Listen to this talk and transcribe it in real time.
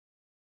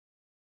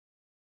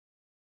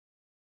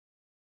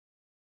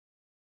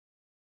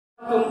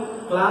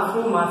Class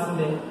room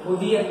മാസിന്റെ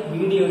പുതിയ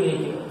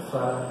വീഡിയോയിലേക്ക്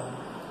സ്വാഗതം.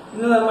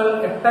 ഇന്ന് നമ്മൾ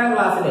 8ാം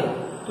ക്ലാസ്സിലെ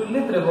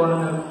തുല്യ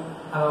ത്രികോണങ്ങൾ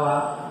അഥവാ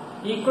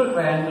ഈക്വൽ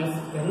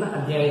ട്രയാങ്കിൾസ് എന്ന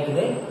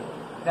അധ്യായത്തിലെ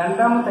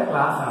 2ാമത്തെ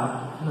ക്ലാസ് ആണ്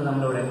ഇന്ന്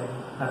നമ്മളിവിടെ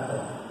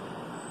നടത്തുക.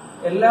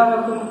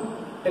 എല്ലാവർക്കും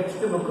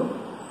ടെക്സ്റ്റ് ബുക്കും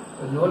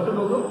നോട്ട്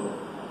ബുക്കും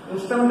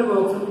ഇൻസ്ട്രുമെന്റ്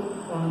ബോക്സും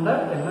ഉണ്ട്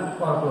എന്ന്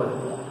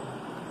ഉറപ്പുവരുത്തുക.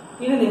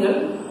 ഇനി നിങ്ങൾ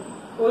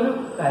ഒരു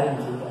കാര്യം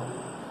ചെയ്യുക,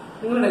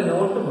 നിങ്ങളുടെ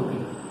നോട്ട്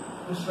ബുക്കിൽ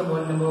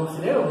ഇൻസ്ട്രുമെന്റ്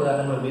ബോക്സിലെ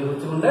ഉപകരണങ്ങൾ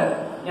ഉപയോഗിച്ചുകൊണ്ട്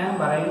ഞാൻ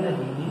പറയുന്ന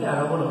രീതിയിൽ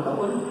അളവുകളുള്ള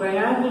ഒരു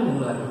ട്രയാങ്കിൾ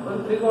നിങ്ങൾ വരയ്ക്കണം, ഒരു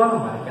ത്രികോണം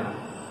വരയ്ക്കണം.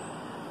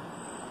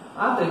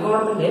 ആ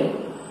ത്രികോണത്തിന്റെ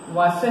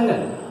വശങ്ങൾ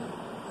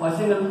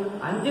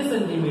 5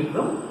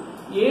 സെന്റിമീറ്ററും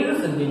 7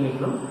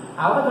 സെന്റിമീറ്ററും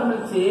അവ തമ്മിൽ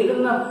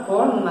ചേരുന്ന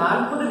കോൺ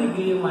 40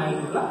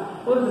 ഡിഗ്രിയുമായിട്ടുള്ള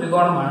ഒരു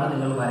ത്രികോണമാണ്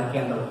നിങ്ങൾ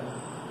വരയ്ക്കേണ്ടത്.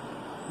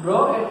 Draw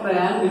A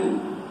triangle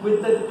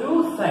with the two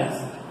sides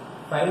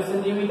 5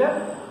 centimeter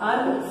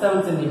and 7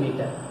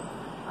 centimeter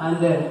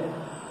and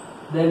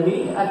they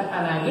meet at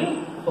an angle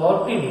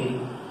 40 degree.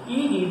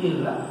 ഈ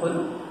രീതിയിലുള്ള ഒരു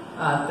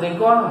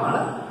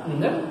ത്രികോണമാണ്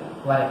നിങ്ങൾ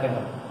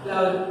വരയ്ക്കേണ്ടത്.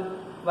 എല്ലാവരും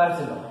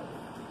വരച്ചല്ലോ.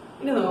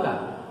 ഇനി നോക്കാം,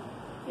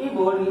 ഈ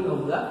ബോർഡിൽ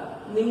നോക്കുക.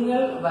 നിങ്ങൾ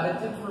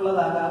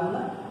വരച്ചിട്ടുള്ളതാകാവുന്ന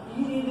ഈ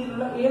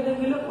രീതിയിലുള്ള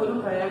ഏതെങ്കിലും ഒരു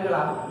ട്രയാങ്കിൾ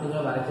ആണ് നിങ്ങൾ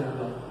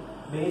വരച്ചിട്ടുള്ളത്.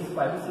 ബേസ്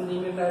 5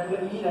 സെന്റിമീറ്റർ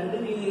ആയിട്ടുള്ള ഈ രണ്ട്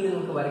രീതിയിൽ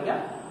നിങ്ങൾക്ക് വരയ്ക്കാം.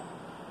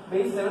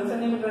 ബേസ് 7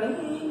 സെന്റിമീറ്റർ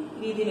ആണെങ്കിൽ ഈ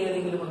രീതിയിൽ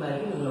ഏതെങ്കിലും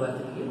ഒന്നായിരിക്കും നിങ്ങൾ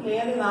വരച്ചിരിക്കും.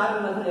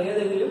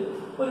 ഏതെങ്കിലും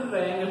ഒരു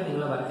ട്രയാങ്കിൾ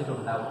നിങ്ങൾ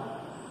വരച്ചിട്ടുണ്ടാവും.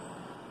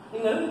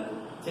 നിങ്ങൾ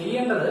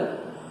ചെയ്യേണ്ടത്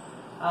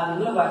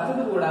നിങ്ങൾ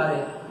വരച്ചത് കൂടാതെ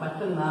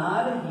മറ്റ്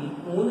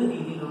 3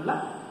 രീതിയിലുള്ള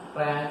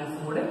ട്രയാങ്കിൾസ്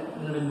കൂടെ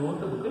നിങ്ങളുടെ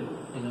നോട്ട് ബുക്കിൽ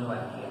നിങ്ങൾ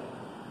വരയ്ക്കുക.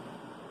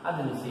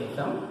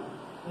 അതിനുശേഷം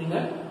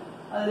നിങ്ങൾ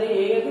അതിലെ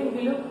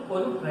ഏതെങ്കിലും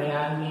ഒരു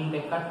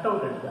ട്രയാങ്കിളിന്റെ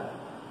കട്ടൗട്ട് എടുക്കുക,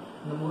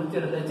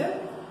 മുറിച്ചെടുത്ത് വെച്ച്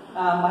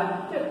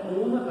മറ്റ്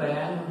 3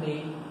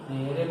 ട്രയാങ്കിളിന്റെയും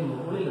നേരെ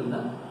മുകളിൽ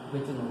ഒന്ന്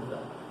വെച്ച് നോക്കുക.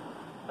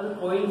 അത്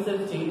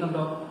കോയിൻസൈഡ്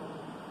ചെയ്യുന്നുണ്ടോ?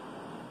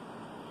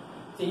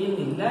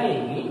 ചെയ്യുന്നില്ല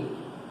എങ്കിൽ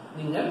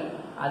നിങ്ങൾ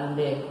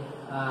അതിന്റെ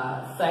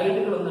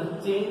സൈഡുകൾ ഒന്ന്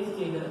ചേഞ്ച്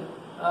ചെയ്ത്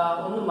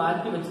ഒന്ന്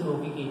മാറ്റി വെച്ച്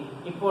നോക്കിക്കേ.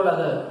 ഇപ്പോൾ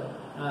അത്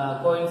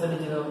കോയിൻസൈഡ്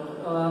ചെയ്ത്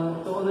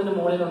ഒന്നിന്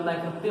മുകളിൽ ഒന്നായി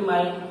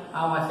കൃത്യമായി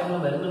ആ വശങ്ങൾ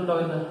വരുന്നുണ്ടോ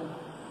എന്ന്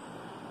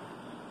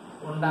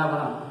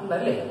ഉണ്ടാവണം,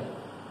 ഉണ്ടല്ലേ?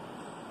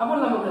 അപ്പോൾ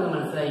നമുക്കത്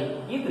മനസ്സിലായി,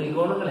 ഈ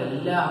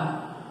ത്രികോണങ്ങളെല്ലാം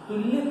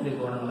തുല്യ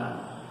ത്രികോണങ്ങളാണ്,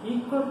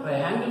 ഈക്വൽ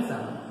ട്രയാങ്കിൾസ്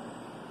ആണ്.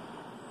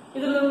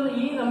 ഇതിൽ നിന്ന്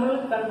ഈ നമ്മൾ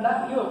കണ്ട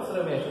ഈ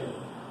ഒബ്സർവേഷൻ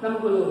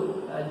നമുക്കൊരു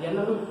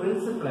ജനറൽ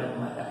പ്രിൻസിപ്പിൾ ആയിട്ട്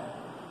മാറ്റാം.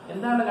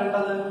 എന്താണ്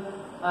കണ്ടത്?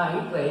 ഈ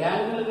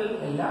ട്രയാങ്കിളുകൾ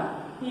എല്ലാം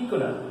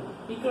ഈക്വൽ ആണ്.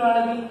 ഈക്വൽ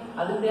ആണെങ്കിൽ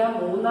അതിന്റെ ആ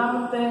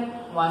മൂന്നാമത്തെ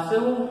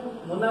വശവും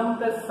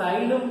മൂന്നാമത്തെ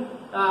സൈഡും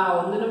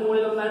ഒന്നിനു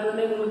മുകളിൽ ഒന്നായിട്ട്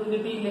തന്നെ നിങ്ങൾക്ക്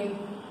കിട്ടിയില്ലേ?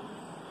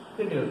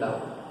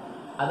 കിട്ടിയിട്ടുണ്ടാവും.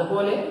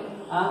 അതുപോലെ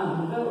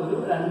നമുക്ക് ഒരു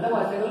 2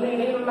 വശങ്ങളുടെ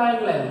ഇടയിലുള്ള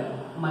ആംഗിളായിരുന്നു,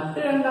 മറ്റ്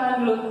 2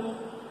 ആംഗിളും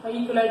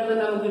ഈക്വൽ ആയിട്ട്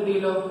തന്നെ നമുക്ക്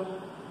കിട്ടിയല്ലോ.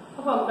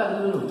 അപ്പൊ നമുക്ക് അതിൽ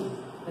നിന്നും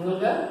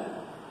നിങ്ങൾക്ക്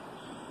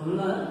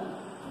ഒന്ന്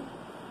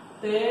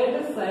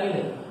തേർഡ്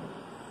സൈഡ്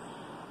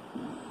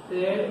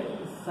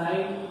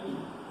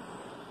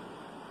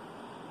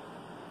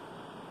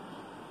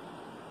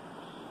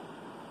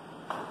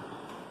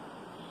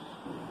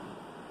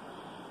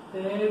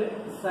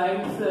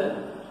സൈഡ്സ്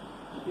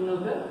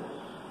നിങ്ങൾക്ക്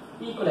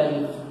ഈക്വൽ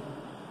ആയിരിക്കും.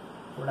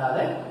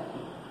 കൂടാതെ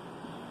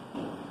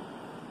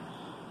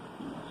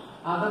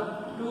other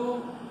 2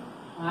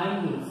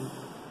 angles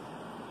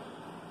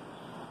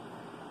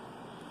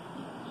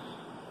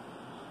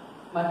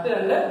മറ്റ്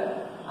 2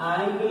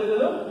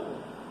 ആംഗിളുകളും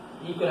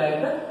ഈക്വൽ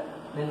ആയിട്ട്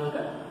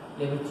നിങ്ങൾക്ക്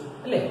ലഭിച്ചു,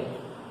 അല്ലേ?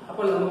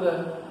 അപ്പോൾ നമുക്ക്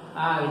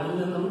ഇതിൽ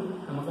നിന്നും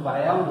നമുക്ക്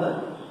പറയാവുന്നത്,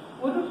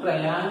 ഒരു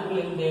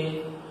ട്രയാങ്കിളിന്റെ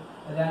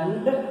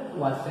 2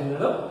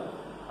 വശങ്ങളും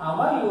അവ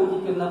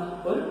യോജിക്കുന്ന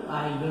ഒരു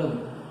ആംഗിളും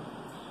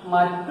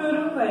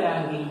മറ്റൊരു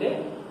ട്രയാങ്കിളിന്റെ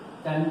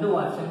 2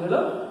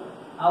 വശങ്ങളും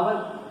അവ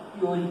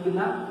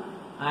യോജിക്കുന്ന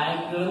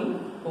ആംഗിളും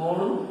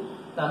കോണും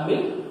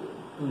തമ്മിൽ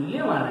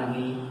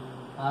തുല്യമാണെങ്കിൽ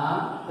ആ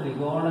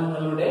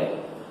ത്രികോണങ്ങളുടെ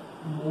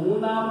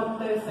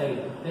മൂന്നാമത്തെ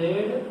സൈഡ്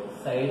തേർഡ്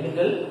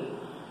സൈഡുകൾ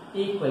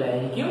ഈക്വൽ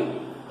ആയിരിക്കും.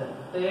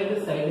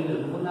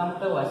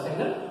 മൂന്നാമത്തെ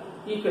വശങ്ങൾ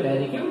ഈക്വൽ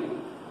ആയിരിക്കും.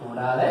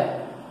 കൂടാതെ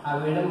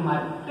അവയുടെ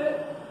മറ്റ്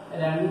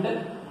 2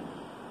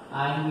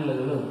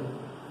 ആംഗിളുകളും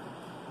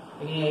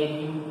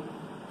എങ്ങനെയായിരിക്കും?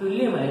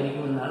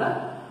 തുല്യമായിരിക്കും എന്നാണ്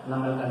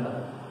നമ്മൾ കണ്ടത്.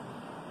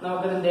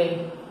 നമുക്കതിന്റെ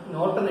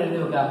നോട്ടൊന്ന് എഴുതി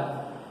വെക്കാം.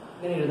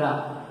 ഇങ്ങനെ എഴുതാം: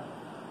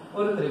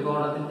 ഒരു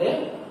ത്രികോണത്തിന്റെ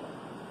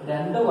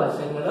 2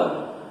 വശങ്ങളും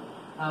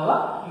അവ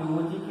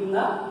യോജിക്കുന്ന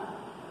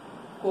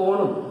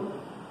കോണും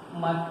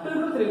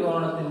മറ്റൊരു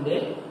ത്രികോണത്തിന്റെ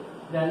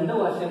 2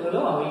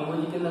 വശങ്ങളും അവ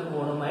യോജിക്കുന്ന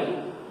കോണുമായി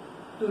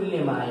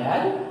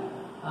തുല്യമായാൽ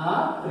ആ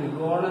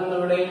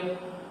ത്രികോണങ്ങളുടെ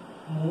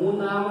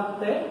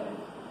മൂന്നാമത്തെ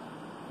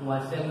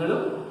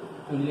വശങ്ങളും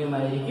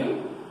തുല്യമായിരിക്കും.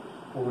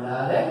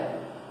 കൂടാതെ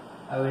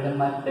അവയുടെ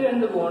മറ്റ്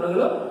 2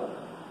 കോണുകളും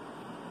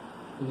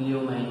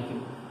തുല്യവുമായിരിക്കും.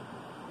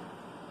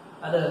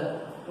 അത്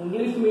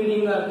ഇംഗ്ലീഷ്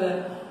മീഡിയംകാർക്ക്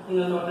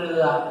നിങ്ങൾ നോട്ട്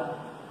എഴുതുക.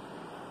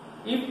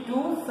 If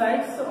 2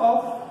 sides of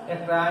a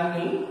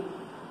triangle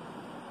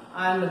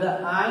and the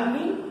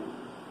angle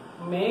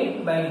made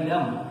by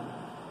them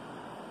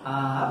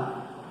are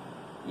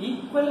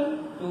equal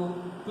to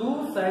 2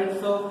 sides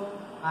of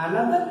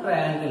another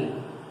triangle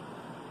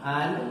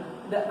and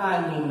the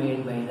angle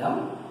made by them,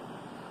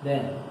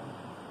 then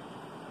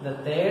the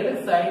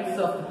third sides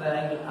of the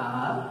triangle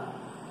are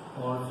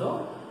also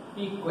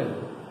equal.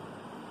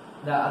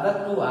 The other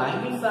two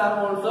angles are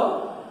also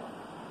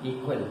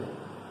equal.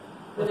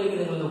 ഇതിലേക്ക്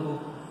നിങ്ങൾ നോക്കൂ,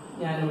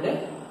 ഞാനിവിടെ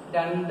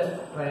രണ്ട്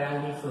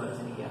triangles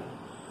വരച്ചിരിക്കുകയാണ്.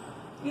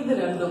 ഇത്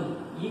രണ്ടും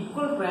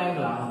equal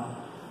triangle ആണോ?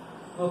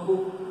 നോക്കൂ,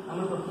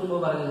 നമ്മൾ തൊട്ടുമുമ്പ്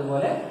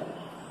പറഞ്ഞതുപോലെ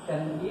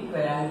ഈ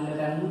ട്രയാങ്കിളിന്റെ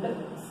രണ്ട്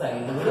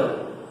സൈഡുകളും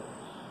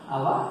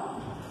അവ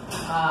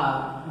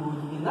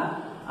യോജിക്കുന്ന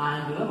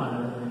ആംഗിളുമാണ്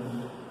ഇവിടെ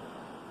പറയുന്നത്.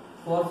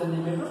 4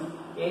 സെന്റിമീറ്ററും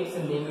 8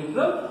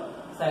 സെന്റിമീറ്ററും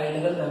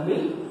സൈഡുകൾ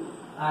തമ്മിൽ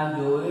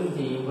ജോയിൻ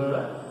ചെയ്യുമ്പോൾ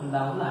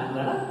ഉണ്ടാവുന്ന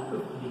ആംഗിളാണ്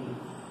 50 ഡിഗ്രി.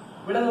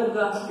 ഇവിടെ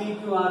നോക്കുക,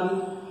 PQR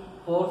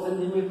 4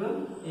 സെന്റിമീറ്ററും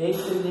 8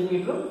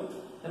 സെന്റിമീറ്ററും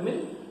തമ്മിൽ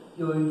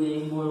ജോയിൻ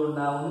ചെയ്യുമ്പോൾ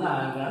ഉണ്ടാവുന്ന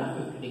ആംഗിളാണ്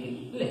 50 ഡിഗ്രി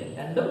അല്ലേ?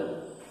 രണ്ടും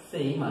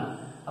സെയിം ആണ്.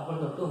 അപ്പോൾ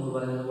തൊട്ട് മുമ്പ്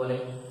പറഞ്ഞതുപോലെ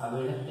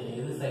അവയുടെ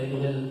ഏത്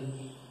സൈഡുകൾ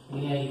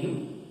ഇങ്ങനെയായിരിക്കും?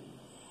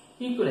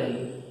 ഈക്വൽ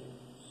ആയിരിക്കും.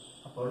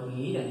 അപ്പോൾ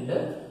ഈ രണ്ട്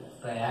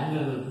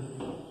ട്രയാങ്കിളുകൾ,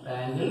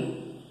 triangle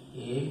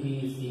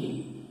ABC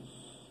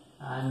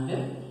and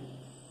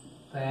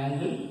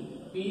triangle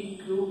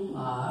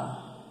PQR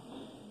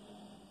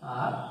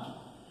R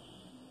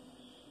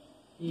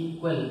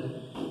equal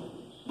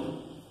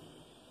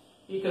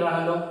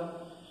ആണല്ലോ.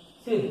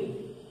 ശരി,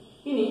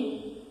 ഇനി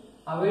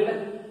അവയുടെ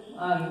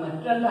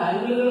മറ്റു രണ്ട്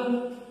ആംഗിളുകളും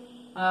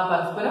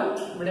പരസ്പരം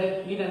ഇവിടെ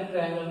ഈ രണ്ട്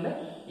ട്രയാങ്കിളിന്റെ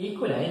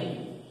ഈക്വൽ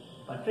ആയിരിക്കും.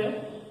 പക്ഷെ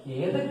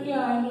ഏതൊക്കെ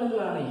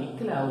ആംഗിളുകളാണ്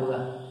ഈക്വൽ ആവുക?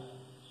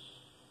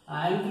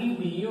 ആംഗിൾ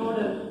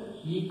ബിയോട്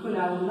ഈക്വൽ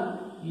ആവുന്ന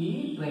ഈ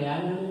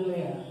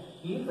ട്രയാങ്കിളിലെ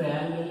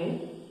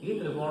ഈ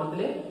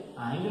ത്രികോണത്തിലെ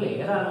ആംഗിൾ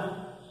ഏതാണ്?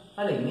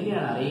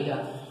 അതെങ്ങനെയാണ് അറിയുക?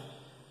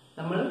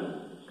 നമ്മൾ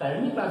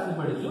കഴിഞ്ഞ ക്ലാസ്സിൽ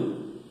പഠിച്ചു,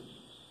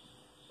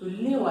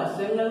 തുല്യ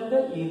വശങ്ങൾക്ക്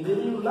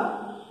എതിരെയുള്ള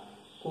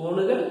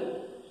കോണുകൾ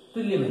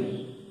തുല്യമായി.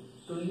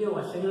 തുല്യ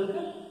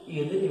വശങ്ങൾക്ക്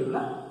എതിരെയുള്ള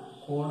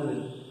കോണുകൾ.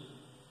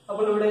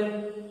 അപ്പോൾ ഇവിടെ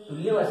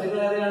തുല്യ വശങ്ങൾ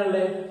ഏതാണ്?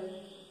 ഇവിടെ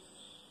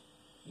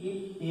ഈ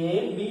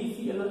ABC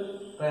എന്ന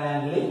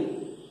ട്രയാങ്കിളിൽ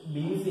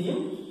BCയും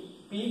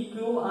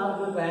PQR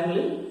എന്ന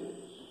ട്രയാങ്കിളിൽ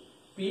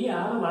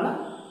PRുമാണ്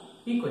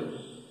ഈക്വൽ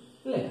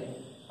അല്ലേ?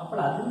 അപ്പോൾ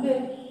അതിന്റെ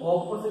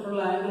ഓപ്പോസിറ്റ്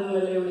ഉള്ള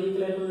ആംഗിളുകളല്ലേ ഇവിടെ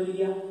ഈക്വൽ ആയിട്ട്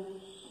വന്നിരിക്കുക.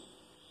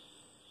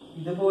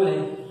 ഇതുപോലെ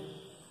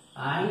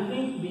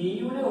ആംഗിൾ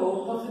ബിയുടെ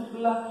ഓപ്പോസിറ്റ്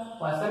ഉള്ള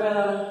വശം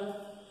ഏതാണ്?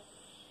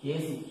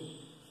 AC.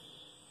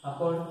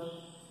 അപ്പോൾ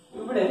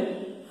ഇവിടെ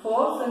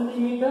 4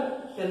 സെന്റിമീറ്റർ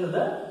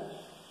എന്നത്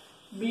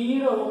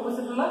ബിയുടെ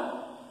ഓപ്പോസിറ്റ് ഉള്ള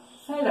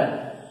സൈഡാണ്.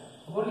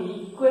 അപ്പോൾ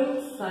ഈക്വൽ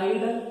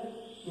സൈഡ്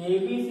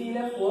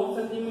ABCയിലെ 4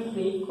 സെന്റിമീറ്റർ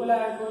ഈക്വൽ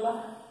ആയിട്ടുള്ള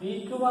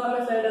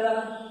PQRലെ സൈഡ്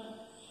ഏതാണ്?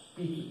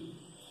 PQ.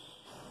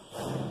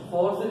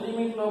 4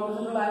 സെന്റിമീറ്റർ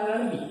ഓപ്പോസിറ്റ് ഉള്ള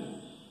ആംഗിളാണ് B.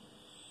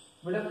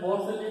 ഇവിടെ 4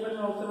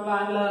 സെന്റിമീറ്റർ ഓപ്പോസിറ്റ് ഉള്ള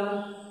ആംഗിൾ ആണ്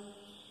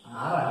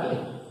R ആണല്ലേ?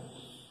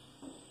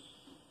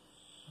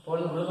 അപ്പോൾ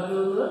നമ്മൾ പറഞ്ഞു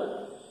വന്നത്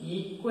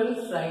ഈക്വൽ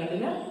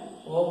സൈഡിന്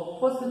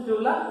ഓപ്പോസിറ്റ്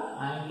ഉള്ള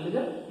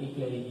ആംഗിളുകൾ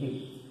ഈക്വൽ ആയിരിക്കും.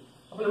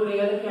 അപ്പോൾ ഇവിടെ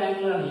ഏതൊക്കെ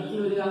ആംഗിളാണ്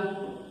ഈക്വൽ വരിക?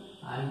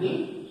 ആംഗിൾ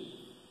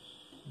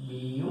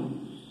ബിയും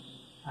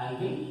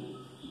ആംഗിൾ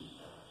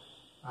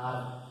R.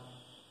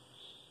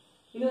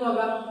 ഇനി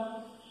നോക്കാം,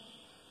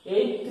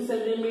 8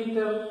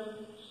 സെന്റിമീറ്റർ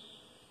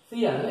C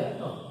ആണല്ലേ?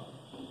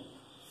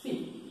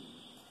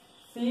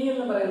 C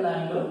എന്ന് പറയുന്ന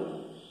ആംഗിളും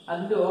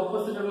അതിന്റെ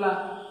ഓപ്പോസിറ്റ് ഉള്ള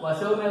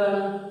വശവും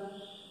ഏതാണ്?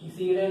 ഈ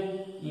സിയുടെ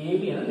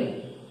AB ആണല്ലേ?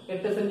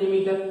 8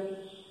 സെന്റിമീറ്റർ.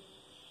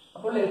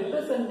 അപ്പോൾ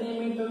 8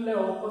 സെന്റിമീറ്ററിന്റെ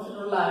ഓപ്പോസിറ്റ്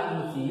ഉള്ള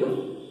ആംഗിൾ സിയും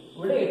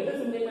ഇവിടെ 8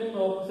 സെന്റിമീറ്റർ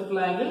ഓപ്പോസിറ്റ്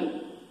ഉള്ള ആംഗിൾ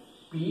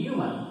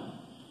പിയുമാണ്.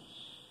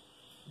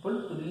 അപ്പോൾ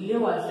തുല്യ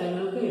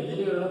വശങ്ങൾക്ക്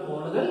എതിരെയുള്ള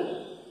കോണുകൾ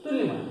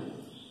തുല്യമാണ്.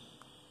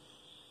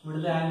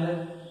 ഇവിടുത്തെ ആംഗിൾ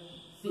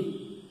സി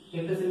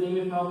 8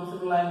 സെന്റിമീറ്റർ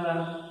ഓപ്പോസിറ്റ് ഉള്ള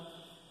ആംഗിളാണ്.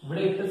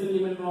 ഇവിടെ 8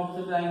 സെന്റിമീറ്റർ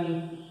ഓപ്പോസിറ്റ് ആംഗിൾ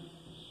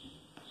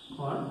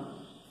കോൺ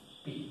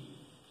പി.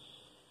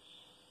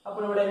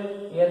 അപ്പോൾ ഇവിടെ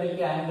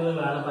ഏതൊക്കെ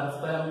ആംഗിളുകളാണ്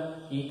പരസ്പരം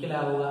ഈക്വൽ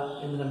ആവുക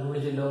എന്ന്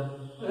കണ്ടുപിടിച്ചല്ലോ.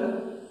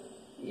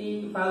 ഈ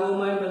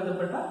ഭാഗവുമായി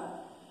ബന്ധപ്പെട്ട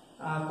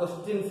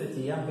ക്വസ്റ്റ്യൻസ്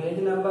ചെയ്യാം.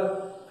 Page number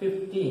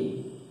 15.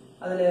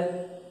 അതില്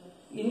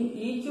in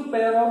each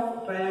pair of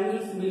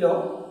triangles below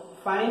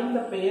find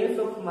the pairs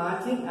of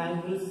matching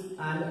angles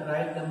and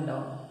write them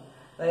down.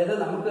 അതായത്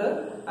നമുക്ക്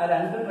ആ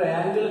രണ്ട്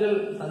ട്രയാങ്കിളുകൾ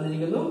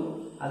തന്നിരിക്കുന്നു,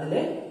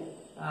 അതിലെ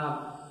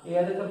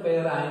ഏതൊക്കെ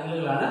പെയർ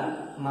ആംഗിളുകളാണ്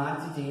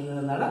മാച്ച്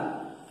ചെയ്യുന്നതെന്നാണ്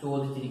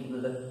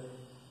ചോദിച്ചിരിക്കുന്നത്.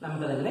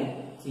 നമുക്കതെങ്ങനെ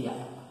ചെയ്യാം.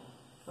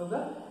 നമുക്ക്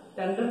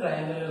രണ്ട്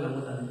ട്രയാങ്കിളുകൾ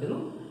നമുക്ക് തന്നിരിക്കുന്നു.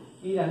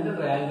 ഈ രണ്ട്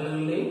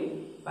ട്രയാങ്കിളുകളിലെയും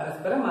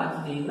പരസ്പരം മാച്ച്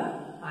ചെയ്യുന്ന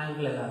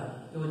ആംഗിൾ ഏതാണ്,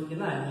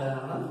 യോജിക്കുന്ന ആംഗിൾ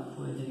ഏതാണെന്നാണ്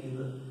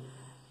ചോദിച്ചിരിക്കുന്നത്.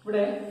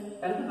 ഇവിടെ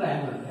രണ്ട്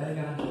ട്രയാങ്കിൾ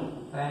ഏതൊക്കെയാണ്?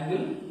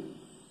 Triangle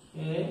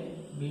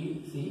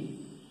ABC,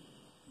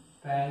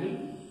 triangle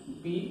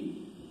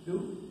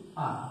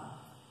PQR.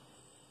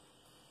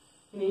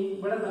 ഇനി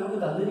ഇവിടെ നമുക്ക്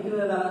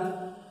തന്നിരിക്കുന്നത് ഏതാണ്?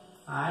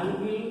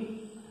 Angle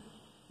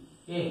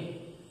A.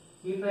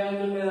 ഈ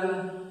ട്രയാങ്കിളിന്റെ ഏതാണ്?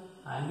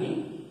 Angle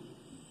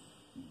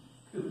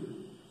Q.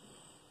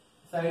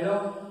 Side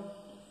of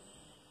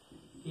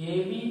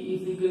AB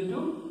is equal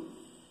to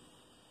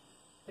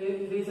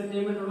 3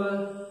 centimetre ഉള്ളത്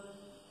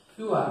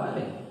QR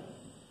അല്ലേ?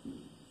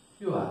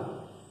 QR.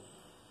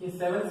 ഈ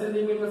 7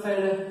 centimetre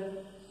side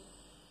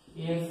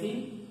AC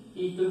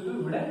equal to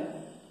ഇവിടെ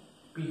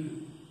പി ക്യു.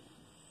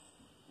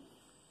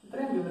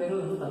 ഇത്രയും വിവരങ്ങൾ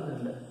നമുക്ക്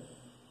തന്നിട്ടുണ്ട്.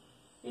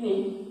 ഇനി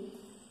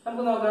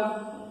നമുക്ക് നോക്കാം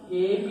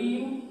എ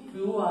ബിയും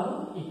ക്യു ആറും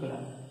ഈക്വൽ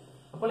ആണ്.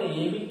 അപ്പോൾ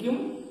എ ബിക്കും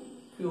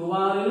ക്യു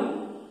ആറിനും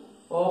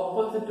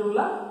ഓപ്പോസിറ്റ് ഉള്ള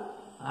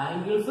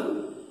ആംഗിൾസും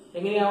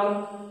എങ്ങനെയാവണം?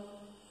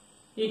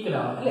 ഈക്വൽ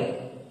ആവണം അല്ലേ?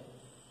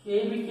 എ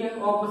ബിക്ക്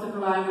ഓപ്പോസിറ്റ്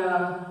ഉള്ള ആംഗിൾ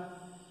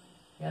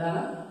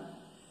ഏതാണ്?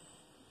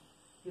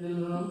 ഇതിൽ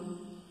നിന്നും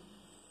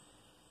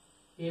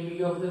എ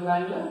ബിക്ക് ഓപ്പോസിറ്റ് ഉള്ള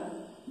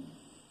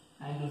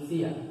ആംഗിൾ സി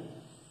ആണ്.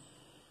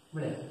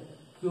 ഇവിടെ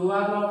ക്യു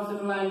ആറിന്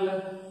ഓപ്പോസിറ്റ് ഉള്ള ആംഗിൾ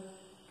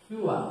ക്യു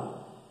ആർ.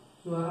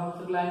 ക്യു ആറിന്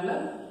ഓപ്പോസിറ്റ് ഉള്ള ആംഗിൾ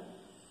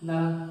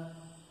എന്താണ്?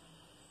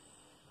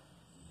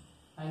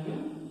 Angle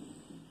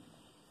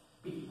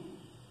P.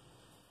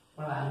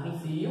 അപ്പോൾ ആംഗിൾ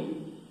സിയും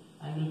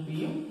ആംഗിൾ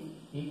പിയും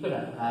ഈക്വൽ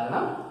ആണ്.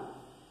 കാരണം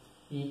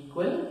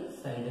ഈക്വൽ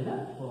സൈഡിന്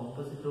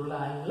ഓപ്പോസിറ്റ് ഉള്ള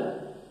ആംഗിൾ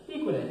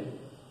ഈക്വൽ ആയിരിക്കും.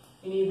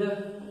 ഇനി ഇത്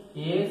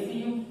എ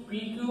സിയും പി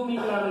ക്യൂവും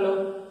ഈക്വൽ ആണല്ലോ.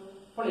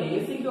 അപ്പോൾ എ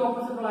സിക്ക്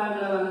ഓപ്പോസിറ്റ് ഉള്ള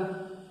ആംഗിൾ ഏതാണ്?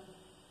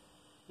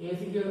 എ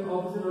സിക്ക്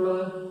ഓപ്പോസിറ്റ്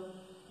ഉള്ളത്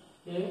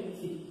എ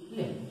സി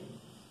അല്ലേ?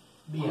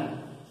 ബി ആണ്.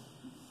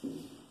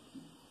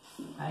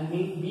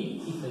 Angle B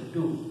equal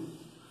to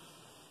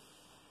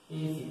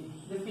A C.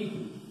 ഇത് പി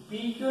ക്യൂ. പി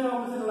ക്യൂവിന്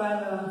ഓപ്പോസിറ്റ് ഉള്ള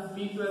ആംഗിൾ ഏതാണ്?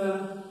 പി ക്യൂ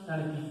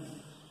ഏതാണ്?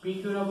 പി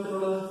ക്യൂവിന് ഓപ്പോസിറ്റ്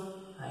ഉള്ളത്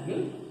ആംഗിൾ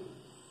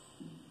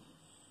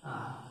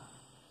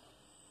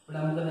ഇവിടെ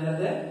നമുക്ക്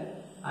നേരത്തെ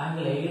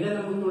ആംഗിൾ എയുടെ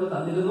നമുക്ക് ഇവിടെ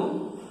തന്നിരുന്നു.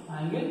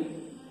 Angle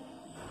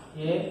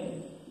A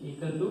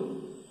equal to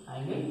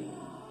angle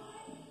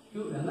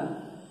Q എന്ന്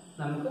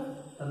നമുക്ക്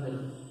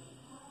തന്നിരുന്നു.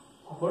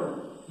 അപ്പോൾ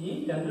ഈ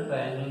രണ്ട്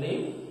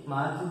ട്രയാങ്കിളിന്റെയും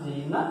മാച്ച്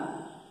ചെയ്യുന്ന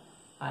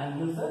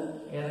ആംഗിൾസ്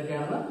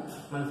ഏതൊക്കെയാണെന്ന്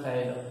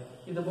മനസ്സിലായല്ലോ.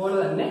 ഇതുപോലെ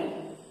തന്നെ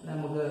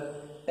നമുക്ക്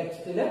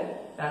ടെക്സ്റ്റില്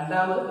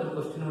രണ്ടാമത് ഒരു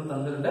ക്വസ്റ്റ്യൻ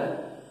തന്നിട്ടുണ്ട്.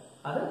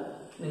 അത്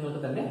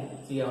നിങ്ങൾക്ക് തന്നെ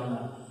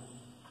ചെയ്യാവുന്നതാണ്.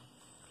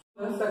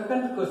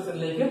 സെക്കൻഡ്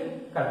ക്വസ്റ്റ്യനിലേക്ക്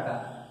കടക്കാം.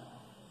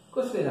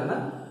 ക്വസ്റ്റ്യൻ ആണ്.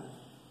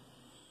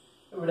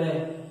 ഇവിടെ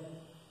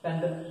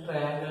രണ്ട്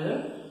ട്രയാങ്കിളുകൾ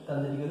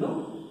തന്നിരിക്കുന്നു.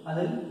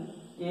 അതിൽ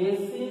A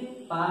C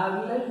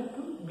parallel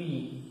to B.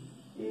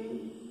 ഈ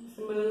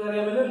സിമ്പിൾ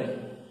അറിയാമല്ലോ അല്ലേ?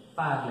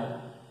 പാരലൽ.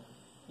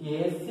 എ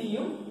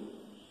സിയും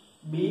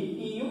ബി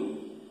ഇയും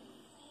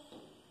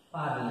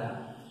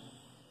പാരലലാണ്,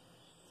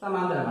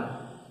 സമാന്തരമാണ്.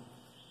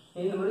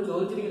 ഇനി നമ്മൾ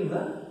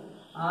ചോദിച്ചിരിക്കുന്നത്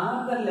are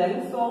the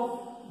lengths of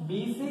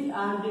B C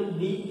and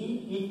D E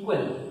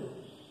equal.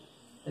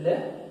 ഇതില്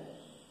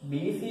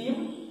ബി സിയും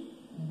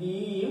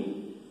ഡിയും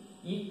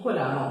ഈക്വൽ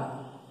ആണോ?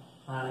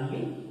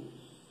 ആണെങ്കിൽ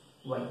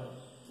വൈ.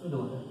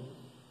 എന്തുകൊണ്ട്?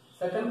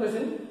 Second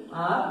question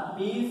R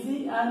B C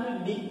and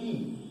D E.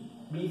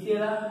 B C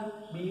ഏതാ?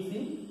 B C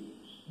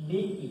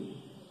D E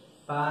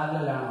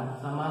പാരലലാണോ?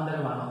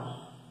 സമാന്തരമാണോ?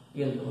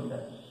 എന്തുകൊണ്ട്?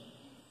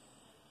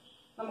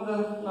 നമുക്ക്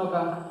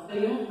നോക്കാം.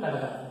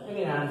 കടക്കാം.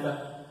 എങ്ങനെയാണ് സാർ?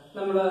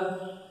 നമ്മള്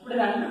ഇവിടെ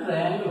രണ്ട്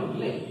ട്രയാങ്കിൾ ഉണ്ട്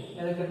അല്ലേ?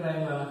 ഏതൊക്കെ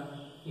ട്രയാങ്കിളാണ്?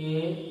 A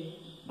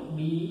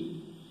B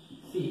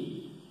C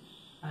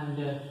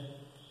and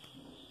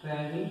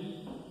triangle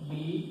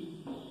B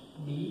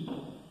D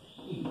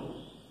E.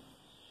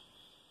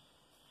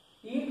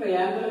 ഈ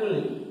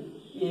ട്രയാങ്കിളുകളിൽ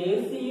എ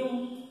സിയും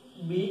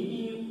ബി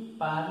ഇയും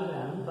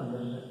പാരലലാണ്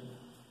തന്നിട്ടുണ്ട്.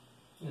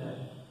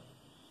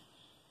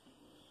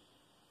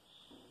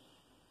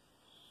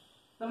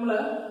 നമ്മള്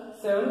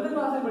 7th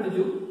ക്ലാസ്സിൽ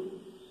പഠിച്ചു.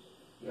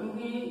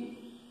 നമുക്ക് ഈ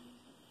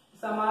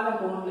സമാന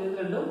കോണിൽ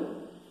രണ്ടും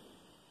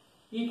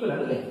ഈക്വൽ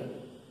ആണ് അല്ലേ?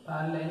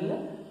 പാരലൈനിൽ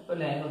ഒരു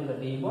ലൈൻ കൊണ്ട്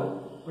കട്ട് ചെയ്യുമ്പോൾ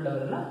ഇവിടെ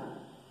വരുന്ന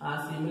ആ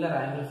സിമിലർ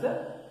ആംഗിൾസ്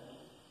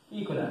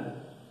ഈക്വൽ ആണ്.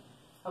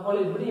 അപ്പോൾ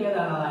ഇവിടെ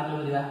ഏതാണ് ആംഗിൾ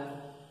വരിക?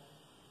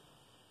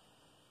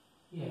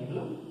 ഈ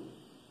ആംഗിളും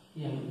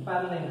ഈ ആംഗിൾ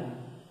പാരലൈനാണ്.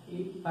 ഈ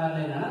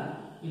പാരലൈനാണ്.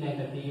 ഈ ലൈൻ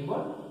കട്ട്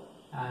ചെയ്യുമ്പോൾ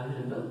ആംഗിൾ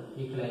രണ്ടും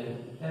ഈക്വൽ ആയിരിക്കും.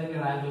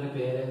 ഏതൊക്കെയാണ് ആംഗിളിന്റെ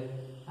പേര്?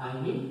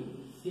 Angle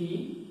C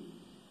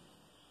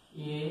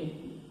A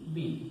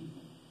B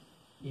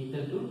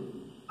equal to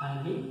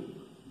angle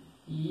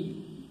E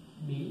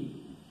B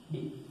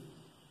D.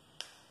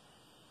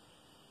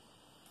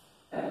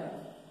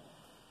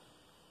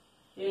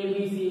 A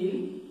B സിയിൽ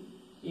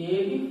എ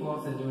ബി 4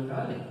 സെന്റിമീറ്റർ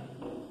അല്ലേ?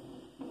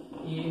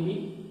 എ ബി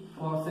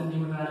 4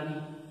 സെന്റിമീറ്റർ ആണെങ്കിൽ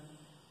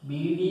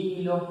ബി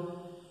ഡിയിലോ?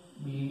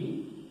 ബി ഡി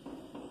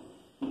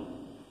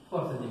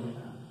 4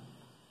 സെന്റിമീറ്റർ ആണ്.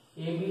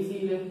 A B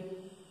സിയില്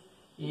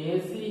A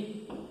C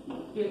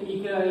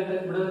equal ആയിട്ട്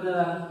ഇവിടെ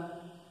വരുന്നതാണ്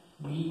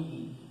ബി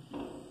ഇ.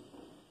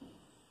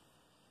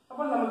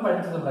 അപ്പോൾ നമ്മൾ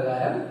പഠിച്ചത്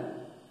പ്രകാരം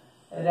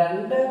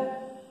രണ്ട്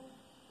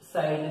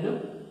സൈഡിനും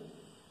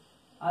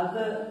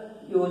അത്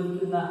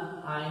യോജിക്കുന്ന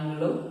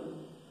ആംഗിളും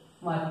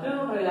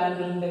മറ്റൊരു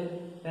ട്രയാങ്കിളിന്റെ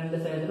രണ്ട്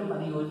സൈഡിനും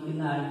അത്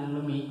യോജിക്കുന്ന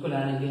ആംഗിളും ഈക്വൽ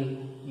ആണെങ്കിൽ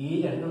ഈ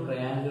രണ്ട്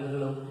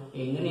ട്രയാങ്കിളുകളും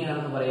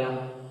എങ്ങനെയാണെന്ന് പറയാം?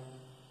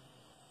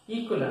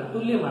 ഈക്വൽ ആണ്,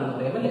 തുല്യമാണെന്ന്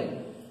പറയാം അല്ലേ?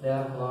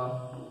 Therefore,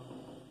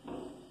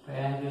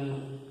 triangle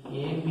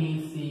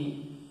ABC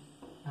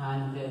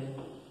and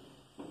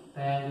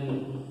triangle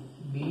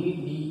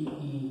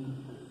BDE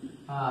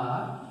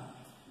are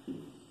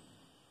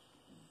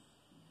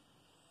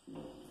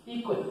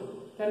equal.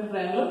 രണ്ട്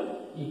ട്രയാങ്കിളും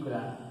ഈക്വൽ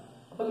ആണ്.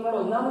 അപ്പൊ നമ്മുടെ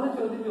ഒന്നാമത്തെ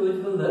ചോദ്യം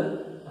ചോദിക്കുന്നത്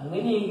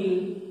അങ്ങനെയെങ്കിൽ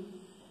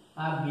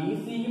ആ ബി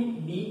സിയും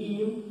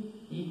ഡിഇയും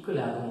ഈക്വൽ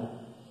ആകുമോ?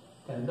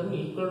 രണ്ടും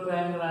ഈക്വൽ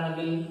ട്രയാങ്കിൾ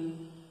ആണെങ്കിൽ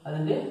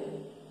അതിന്റെ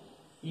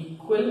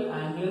ഈക്വൽ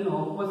ആംഗിളിന്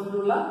ഓപ്പോസിറ്റ്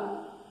ഉള്ള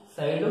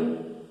സൈഡും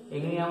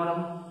എങ്ങനെയാവണം?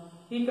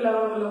 ഈക്വൽ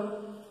ആവണമല്ലോ.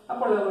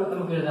 അപ്പോൾ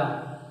നമുക്ക് എഴുതാം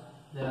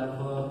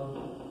therefore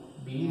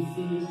BC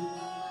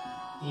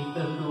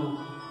equal to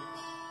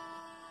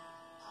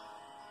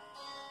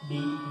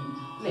DE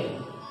അല്ലേ?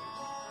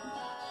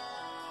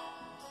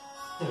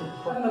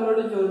 അപ്പോൾ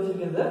നമ്മളോട്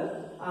ചോദിച്ചിരിക്കുന്നത്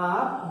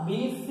R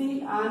BC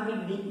and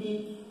DE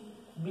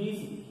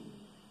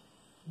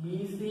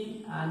BC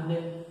and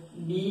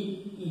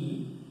DE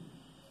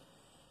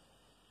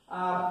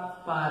R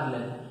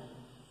parallel.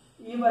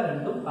 ഇവ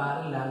രണ്ടും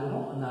പാരലൽ ആകുമോ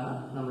എന്നാണ്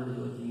നമ്മളോട്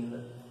ചോദിച്ചിരിക്കുന്നത്.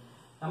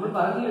 നമ്മൾ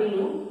പറഞ്ഞു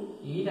കഴിഞ്ഞു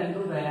ഈ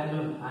രണ്ടും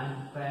ട്രയാങ്കിളും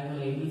ട്രയാങ്കിൾ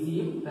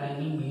ABCയും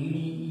ട്രയാങ്കിൾ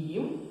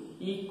BDEയും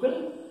ഈക്വൽ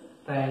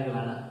ട്രയാങ്കിൾ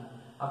ആണ്.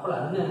 അപ്പോൾ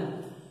അതിന്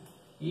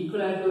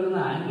ഈക്വൽ ആയിട്ട് വരുന്ന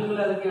ആംഗിളുകൾ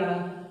ഏതൊക്കെയാണ്?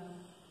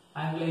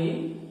 ആംഗിൾ എയും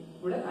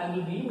ഇവിടെ ആംഗിൾ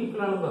ബിയും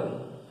ഈക്വൽ ആണെന്ന് പറയും.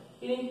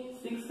 ഇനി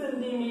 6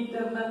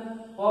 സെന്റിമീറ്ററിന്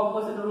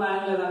ഓപ്പോസിറ്റ് ഉള്ള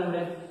ആംഗിൾ ഏതാണ്?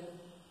 ഇവിടെ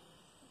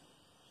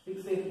 6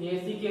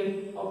 AC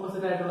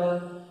ഓപ്പോസിറ്റ് ആയിട്ടുള്ളത്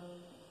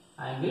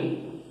ആംഗിൾ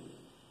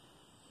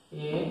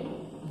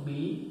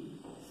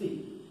ABC.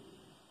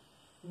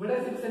 ഇവിടെ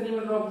 6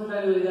 സെന്റിമീറ്റർ ഓപ്പോസിറ്റ്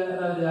ആയി വരിക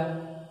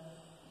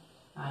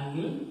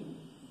angle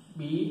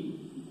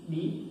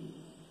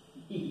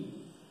BDE.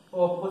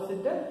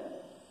 Opposite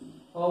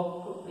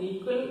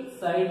equal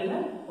സൈഡിന്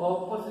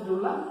opposite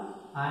ഉള്ള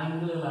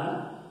ആംഗിളുകളാണ്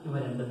ഇവ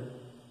രണ്ടും.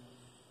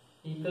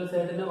 ഈക്വൽ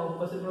സൈഡിന്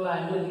ഓപ്പോസിറ്റ് ഉള്ള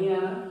ആംഗിൾ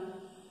എങ്ങനെയാണ്?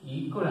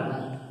 ഈക്വൽ ആണ്.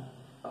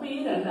 അപ്പൊ ഈ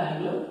രണ്ട്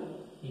ആംഗിളും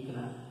ഈക്വൽ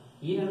ആണ്.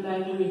 ഈ രണ്ട്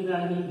ആംഗിളും ഈക്വൽ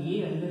ആണെങ്കിൽ ഈ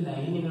രണ്ട്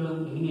ലൈനുകളും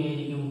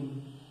എങ്ങനെയായിരിക്കും?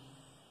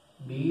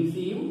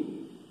 BCയും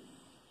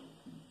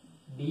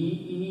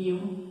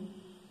DEയും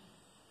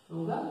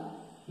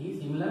ഈ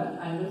സിമിലർ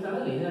ആംഗിൾസ്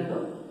ആണല്ലേ, ഇത്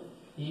രണ്ടും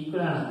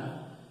ഈക്വൽ ആണ്.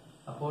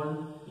 അപ്പോൾ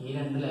ഈ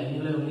രണ്ട്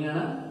ലൈനുകളും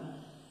എങ്ങനെയാണ്?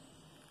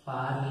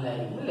 പാരലൽ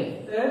ആയിരിക്കും അല്ലേ?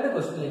 തേർഡ്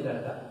ക്വസ്റ്റ്യനിലേക്ക്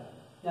കിടക്കാം.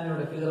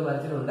 ഞാനിവിടെ ഫിഗർ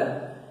വരച്ചിട്ടുണ്ട്.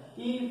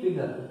 ഈ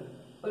ഫിഗർ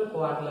ഒരു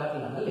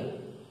ക്വാഡ്രിലാറ്ററൽ അല്ലേ?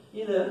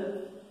 ഇത്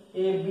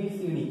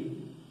ABCD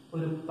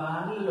ഒരു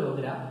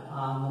പാരലലോഗ്രാം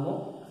ആകുമോ,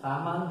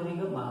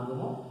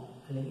 സാമാന്തരികമാകുമോ,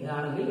 അല്ലെങ്കിൽ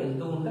ആണെങ്കിൽ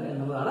എന്തുകൊണ്ട്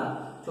എന്നുള്ളതാണ്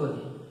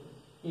ചോദ്യം.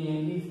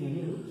 ABCD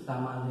ഒരു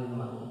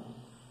സാമാന്തരികമാകുമോ?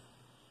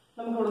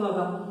 നമുക്കിവിടെ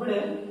നോക്കാം. ഇവിടെ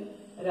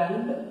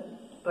രണ്ട്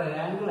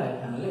ട്രയാങ്കിൾ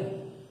ആയിട്ടാണ് അല്ലേ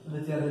ഇത്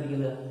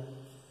ചേർന്നിരിക്കുന്നത്.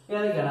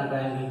 ഏതൊക്കെയാണ്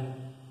triangle?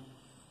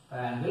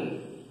 Triangle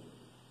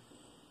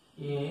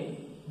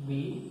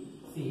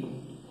ABC,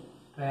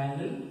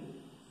 triangle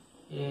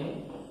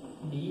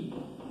ADB.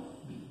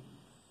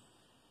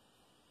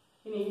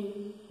 ഇനി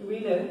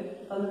ഇവയില്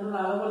തന്നിട്ടുള്ള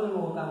അളവുകൾ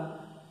നോക്കാം.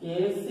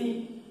 AC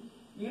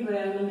ഈ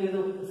ട്രയാങ്കിളിന്റെ ഏത്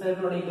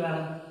സൈഡിനോട് ഈക്വൽ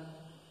ആണ്?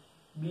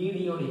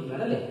 BDയോട് ഈക്വൽ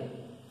ആണ് അല്ലേ?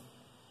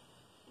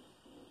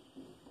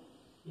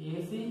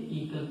 AC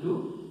equal to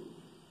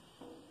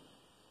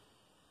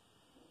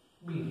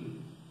BD.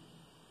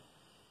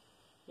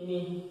 ഇനി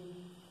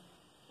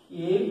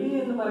AB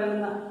എന്ന്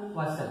പറയുന്ന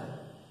വശം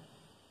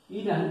ഈ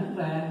രണ്ട്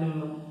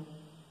ട്രയാങ്കിളിലും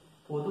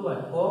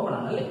പൊതുവായി കോമൺ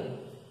ആണ് അല്ലേ?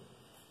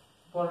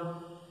 അപ്പോൾ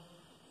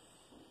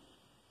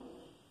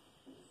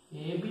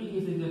AB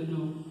is equal to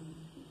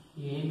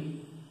AB,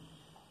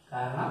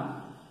 കാരണം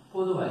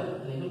പൊതുവായി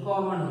അല്ലെങ്കിൽ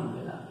കോമൺ നമുക്ക്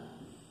എഴുതാം.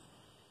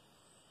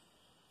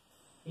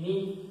 ഇനി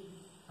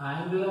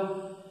ആംഗിളോ?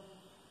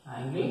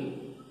 ആംഗിൾ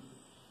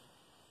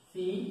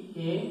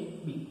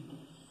CAB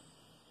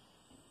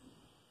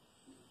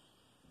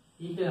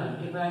ഈക്വൽ ആണ്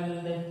ഈ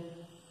ട്രയാങ്കിളിന്റെ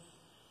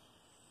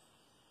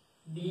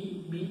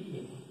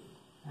DBA,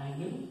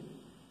 ആംഗിൾ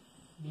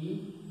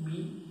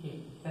DBA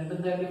രണ്ടും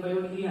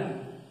 35 ഡിഗ്രി ആണ്.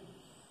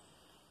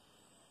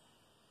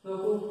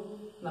 നോക്കൂ,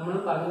 നമ്മൾ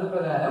പറഞ്ഞത്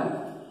പ്രകാരം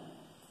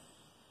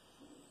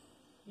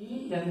ഈ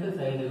രണ്ട്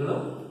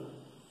സൈഡുകളും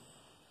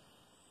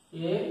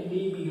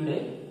ADBയുടെ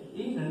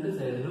ഈ രണ്ട്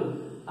സൈഡുകളും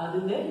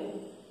അതിന്റെ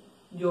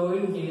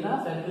ജോയിൻ ചെയ്യുന്ന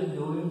സൈഡുകൾ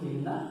ജോയിൻ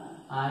ചെയ്യുന്ന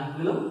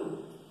ആംഗിളും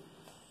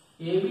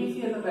ABC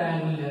എന്ന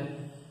ട്രയാങ്കിളില്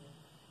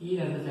ഈ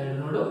രണ്ട്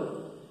സൈഡിനോടും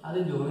അത്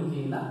ജോയിൻ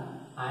ചെയ്യുന്ന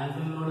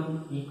ആംഗിളിനോടും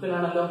ഈക്വൽ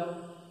ആണല്ലോ.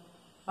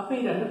 അപ്പൊ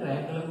ഈ രണ്ട്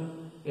ട്രയാങ്കിളും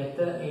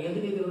ഏത്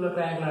രീതിയിലുള്ള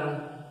ട്രയാങ്കിളാണ്?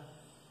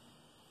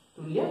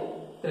 തുല്യ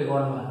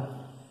ത്രികോണങ്ങളാണ്.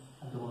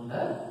 അതുകൊണ്ട്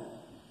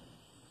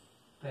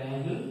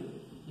triangle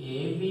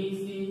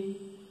ABC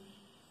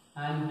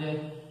and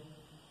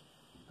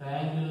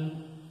triangle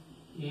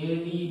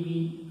ADB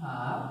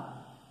are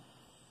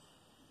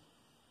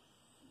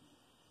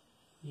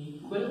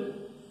equal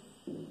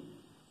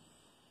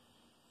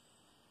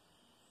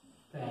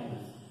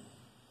triangles.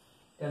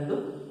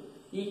 രണ്ടും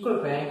ഈക്വൽ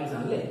ട്രയാങ്കിൾസ്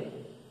ആണല്ലേ?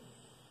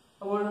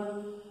 അപ്പോൾ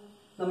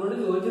നമ്മളോട്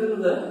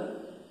ചോദിച്ചിരുന്നത്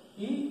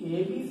ഈ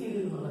ABCD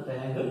എന്ന് പറഞ്ഞ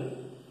ട്രയാങ്കിൾ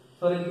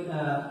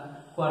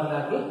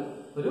ക്വാഡ്രിലാറ്ററൽ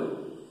ഒരു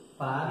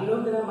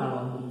പാരലോഗ്രാം ആണോ?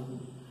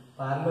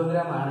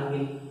 പാരലോഗ്രാം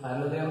ആണെങ്കിൽ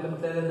പാരലോഗ്രാമിന്റെ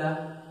പ്രത്യേകത എന്താ?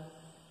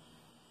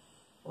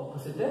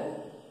 ഓപ്പോസിറ്റ്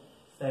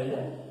സൈഡ്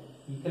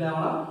ഈക്വൽ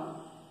ആവണം,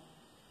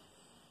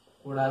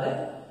 കൂടാതെ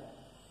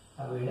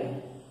അവയുടെ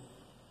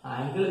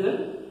ആംഗിളുകൾ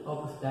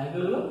ഓപ്പോസിറ്റ്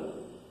ആംഗിളുകളും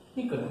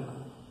ഈക്വൽ ആവണം.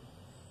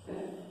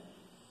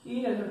 ഈ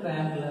രണ്ട്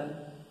ട്രയാങ്കിൾ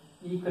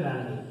ഈക്വൽ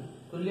ആണെങ്കിൽ,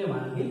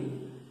 തുല്യമാണെങ്കിൽ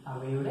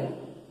അവയുടെ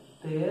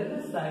തേർഡ്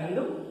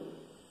സൈഡും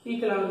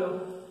ഈക്വൽ ആണല്ലോ.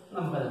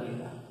 നമുക്കത്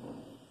എഴുതാം.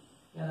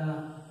 ഏതാണ്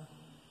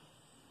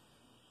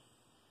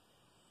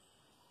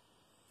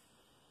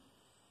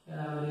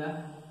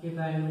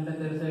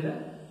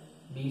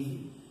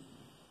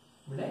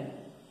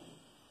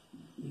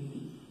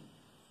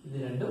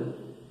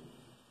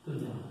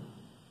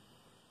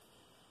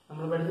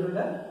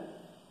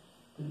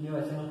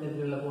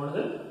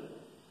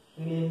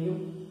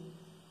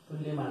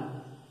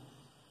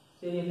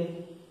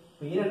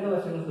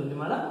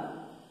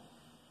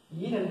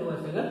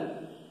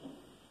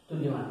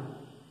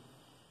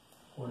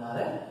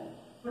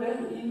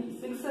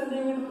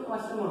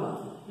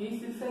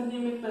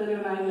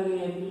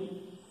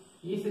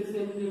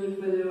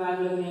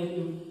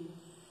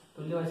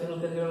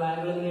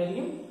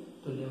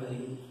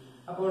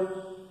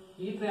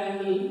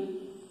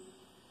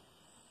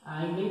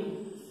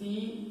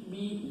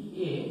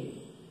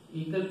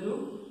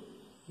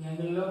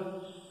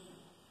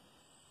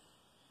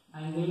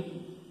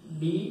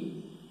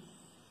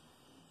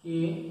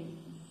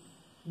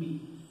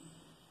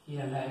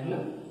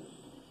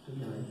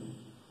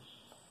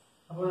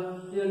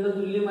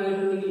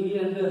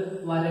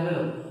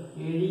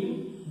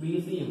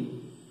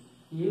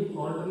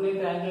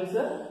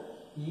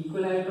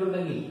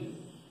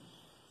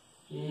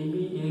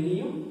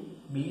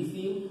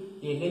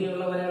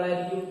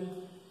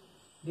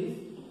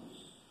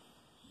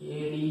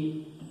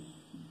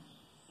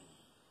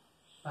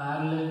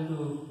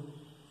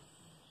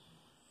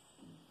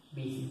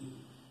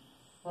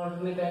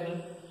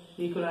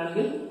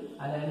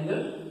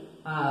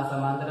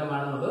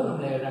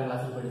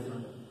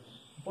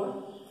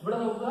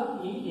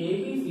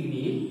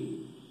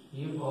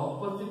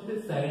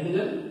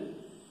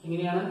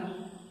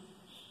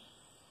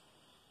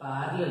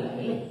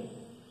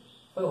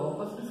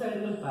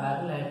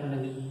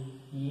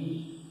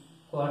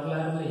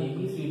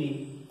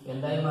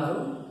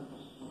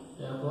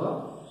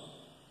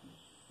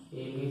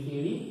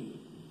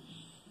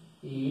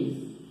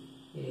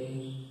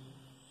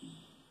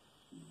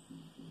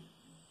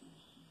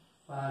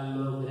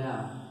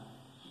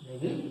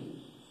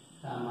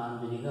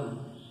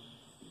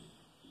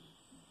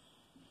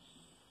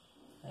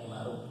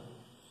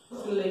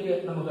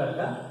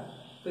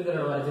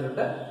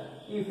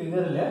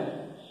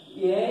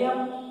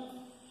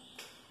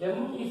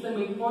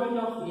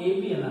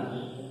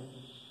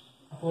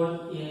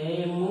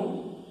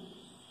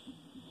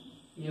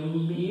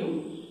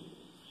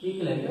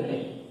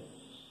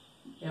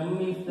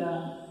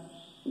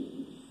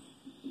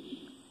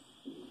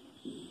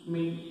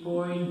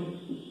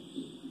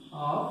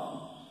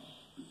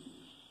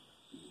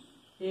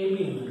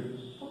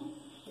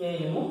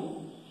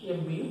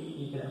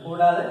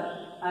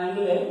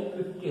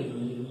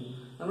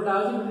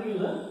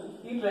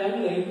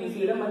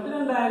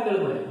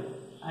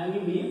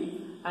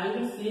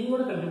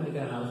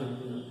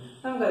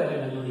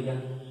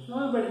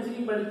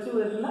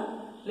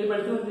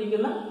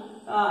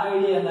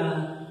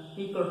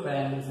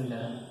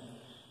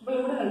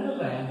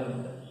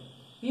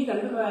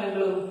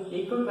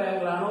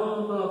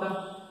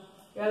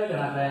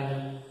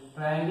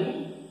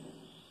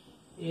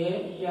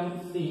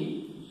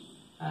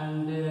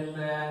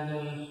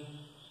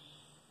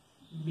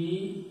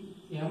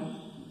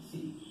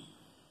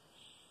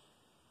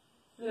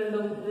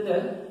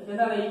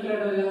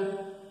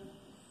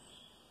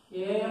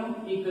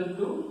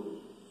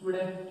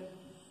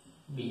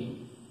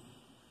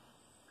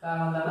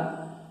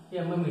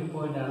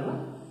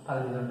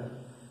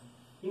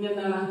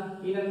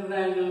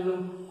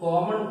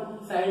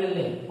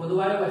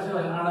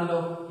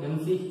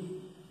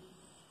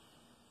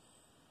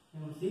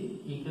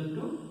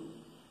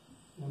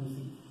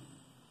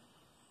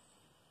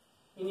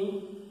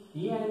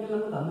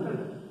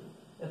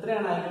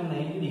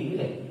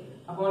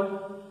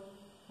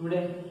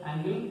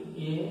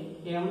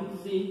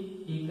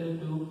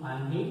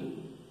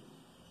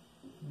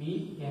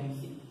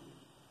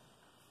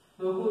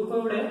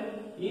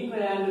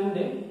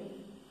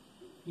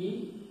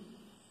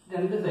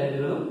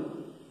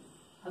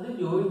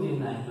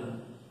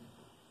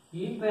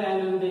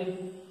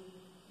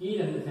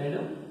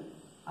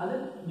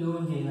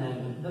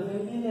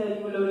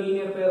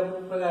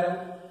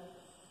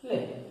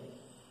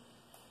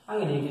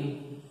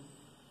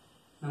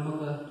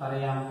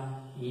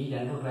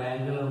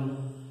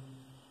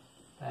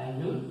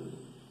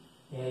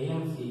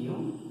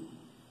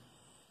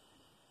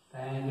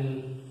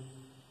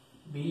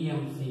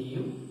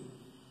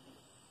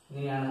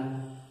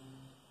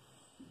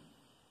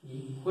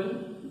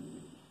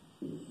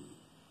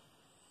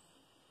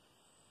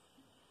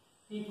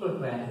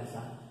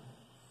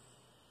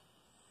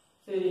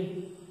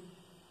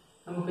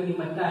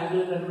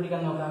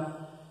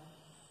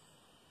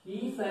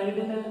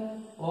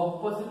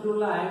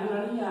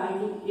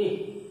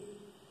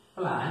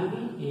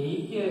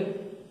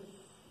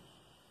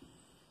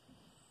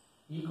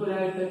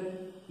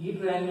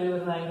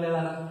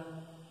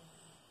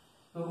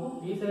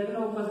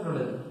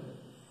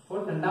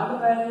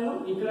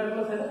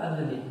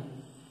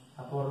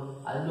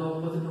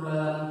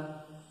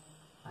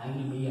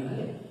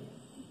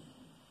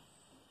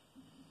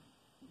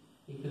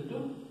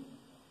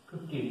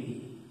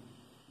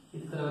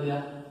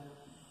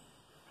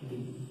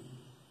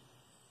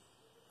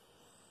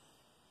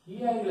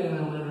ആംഗിൾ എങ്ങനെ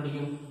നമ്മൾ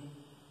കണ്ടുപിടിക്കും?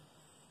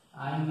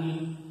 ആംഗിൾ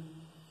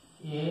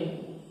എ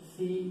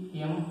സി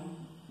എം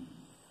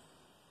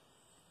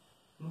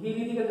നമുക്ക് ഈ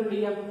രീതി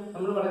കണ്ടുപിടിക്കാം.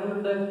 നമ്മൾ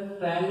പറഞ്ഞിട്ടുണ്ട്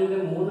ട്രയാങ്കിളിന്റെ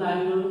 3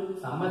 ആംഗിളും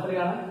സമം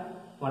എത്രയാണ്?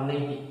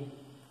 180.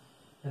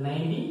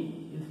 90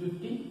 is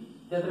 50.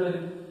 എത്ര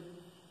വരും?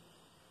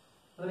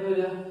 എത്ര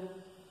വരിക?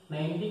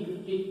 90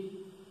 50.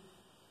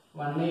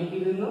 180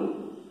 നിന്നും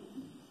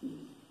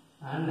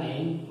ആ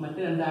 9 മറ്റ്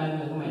 2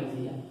 ആംഗിളുകൾക്ക് മൈനസ്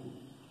ചെയ്യാം.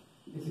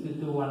 Is equal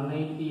to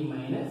 180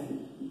 minus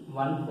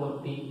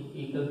 140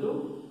 equal to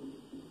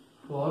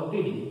 40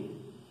 degree.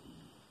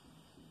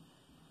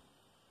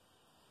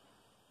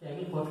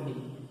 Angle 40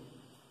 degree.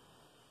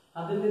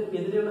 അതിന്റെ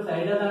എതിരെയുള്ള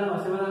സൈഡ് ഏതാണ്?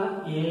 വശം ഏതാണ്?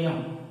 AM.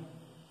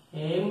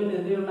 AMന്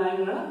എതിരെയുള്ള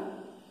ആംഗിളാണ്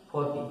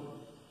 40.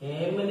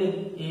 AMന്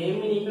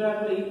ഈക്വൽ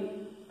ആയിട്ടുള്ള ഈ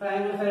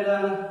ട്രയാങ്കിൾ സൈഡ്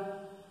ഏതാണ്?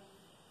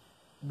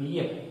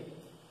 BM.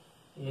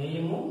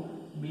 AM-ഉം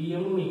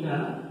BM-ഉം ഈക്വൽ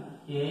ആണ്.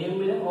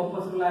 AM-ന്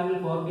ഓപ്പോസിറ്റ് ആംഗിൾ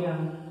 40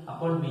 ആണ്.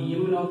 അപ്പോൾ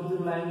BM-ന്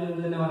ഓപ്പോസിറ്റ് ആംഗിൾ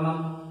എന്ത് തന്നെ വരണം?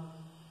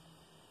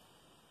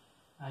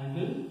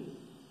 Angle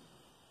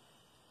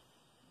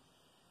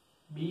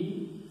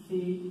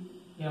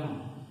BCM.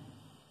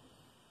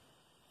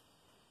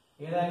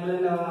 ഏത് ആംഗിൾ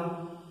തന്നെ വരണം?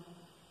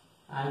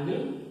 Angle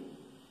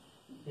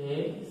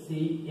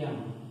ACM.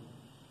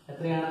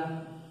 എത്രയാണ്?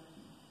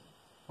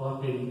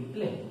 40 ഡിഗ്രി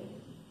അല്ലേ?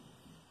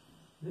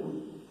 ഇത്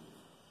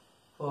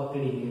 40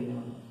 ഡിഗ്രി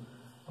തന്നെയാണ്.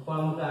 അപ്പോൾ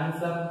നമുക്ക്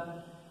answer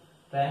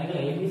triangle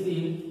ABC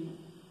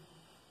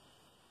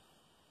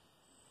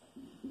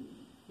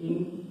in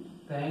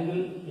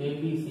triangle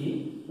ABC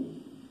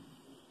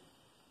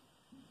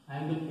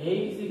angle A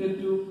is equal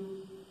to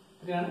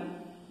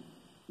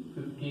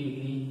 50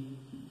 degree,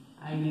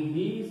 angle B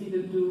is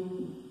equal to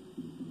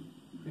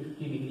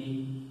 50 degree,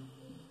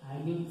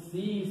 angle C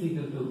is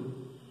equal to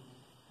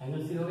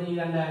angle C ഈ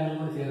രണ്ട് ആംഗിൾ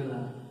കൂടി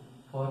ചേർന്നതാണ്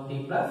 40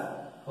 plus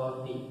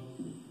 40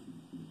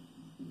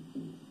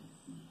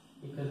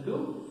 equal to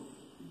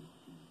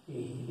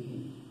 80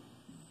 degree.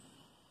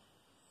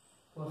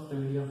 Post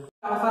video.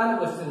 അവസാന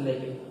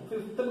ക്വസ്റ്റ്യനിലേക്ക്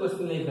 5th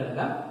ക്വസ്റ്റ്യനിലേക്ക്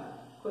കിടക്കാം.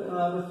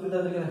 Question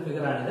തന്നിരിക്കുന്ന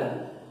figure ആണിത്.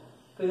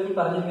 ഫിഗറിൽ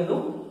പറഞ്ഞിരിക്കുന്നു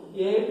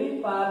AB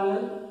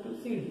പാരലൽ ടു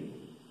CD.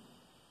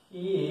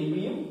 ഈ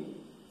ABയും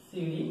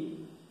CDയും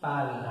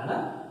പാരലൽ ആണ്.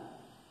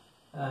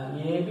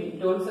 AB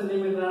 12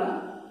 സെന്റിമീറ്റർ ആണ്,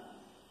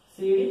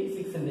 CD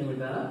 6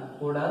 സെന്റിമീറ്റർ ആണ്.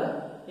 കൂടാതെ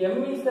M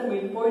is the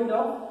mid point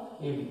of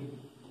AB.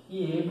 ഈ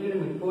ABയുടെ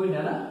മിഡ് പോയിന്റ്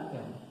ആണ്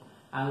M.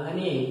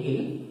 അങ്ങനെയെങ്കിൽ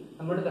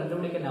നമ്മോട്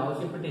കണ്ടുപിടിക്കാൻ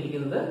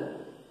ആവശ്യപ്പെട്ടിരിക്കുന്നത്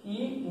ഈ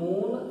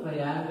 3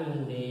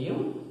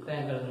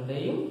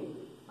 ട്രയാങ്കിളുകളുടെയും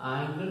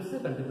ആംഗിൾസ്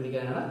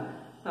കണ്ടുപിടിക്കാനാണ്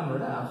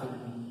നമ്മളോട്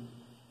ആവശ്യപ്പെടുന്നത്.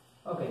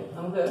 ഓക്കെ,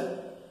 നമുക്ക്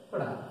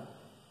തുടങ്ങാം.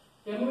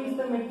 M is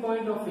the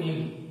midpoint of AB.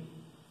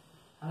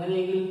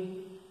 അങ്ങനെയെങ്കിൽ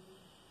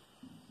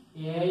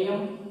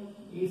AM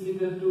is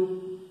equal to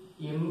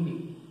MB.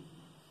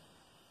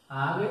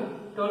 ആകെ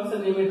 12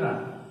 സെന്റിമീറ്റർ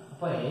ആണ്.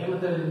 അപ്പൊ AM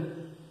എത്ര വരും?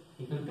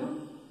 Equal to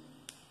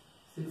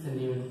 6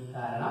 centimetre.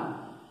 കാരണം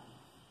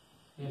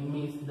M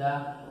is the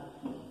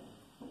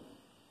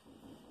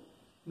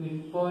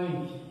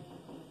midpoint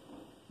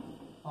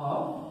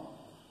of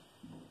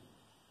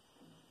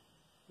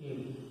AB.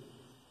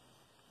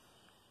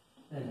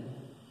 Then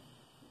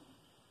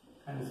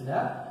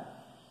consider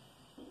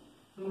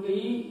നമുക്ക്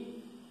ഈ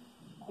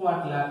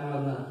ക്വാഡ്രിലാറ്ററൽ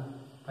ഒന്ന്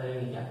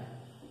പരിഗണിക്കാം.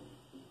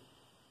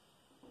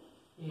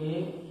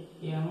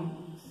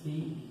 AMC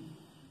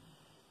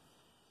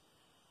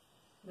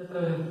എത്ര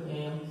വരും?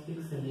 AM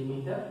 6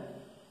 സെന്റിമീറ്റർ,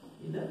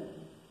 ഇത്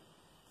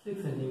 6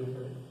 സെന്റിമീറ്റർ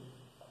വരും.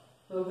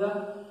 നോക്കുക,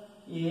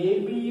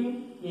 AB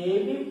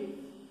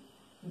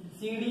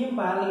CDയും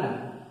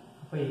പാരലലാണ്.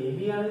 അപ്പൊ AB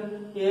ആണ്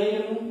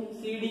AM-ഉം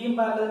CDയും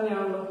പാരലൽ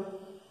തന്നെയാണല്ലോ.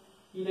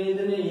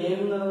 ഇതിന്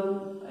AB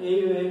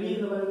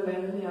എന്ന് പറയുന്ന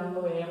ലൈൻ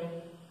തന്നെയാണല്ലോ AM.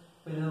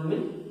 അപ്പൊ ഇത്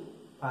തമ്മിൽ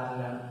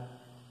പാരലലാണ്,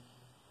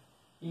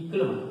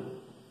 ഈക്വലുമാണ്.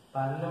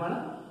 പാരലമാണ്,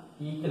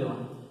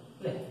 ഈക്വലുമാണ്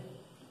അല്ലേ?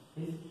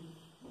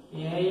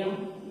 AM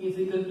is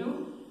equal to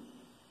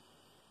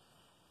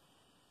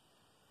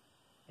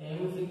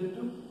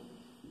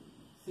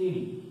CD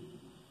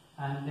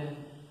and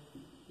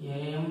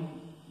AM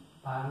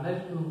parallel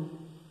to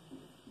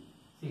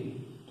CD.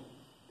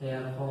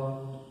 Therefore,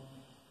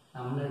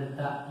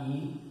 നമ്മളെടുത്ത ഈ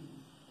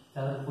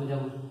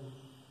ചതുർഭുജം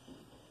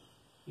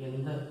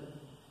എന്ത്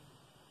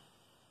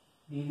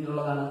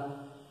രീതിയിലുള്ളതാണ്?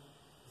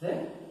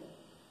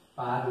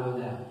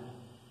 പാരലോഗ്രാം.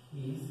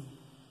 ഈസ്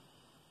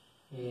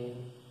എ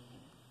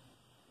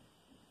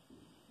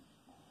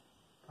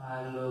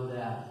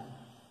പാരലോഗ്രാം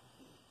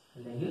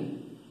അല്ലെങ്കിൽ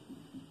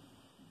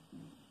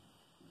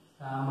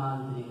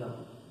സാമാന്തരികം.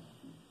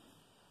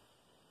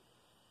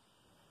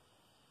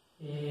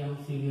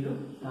 AMCD ഒരു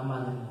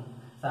സാമാന്തരികം.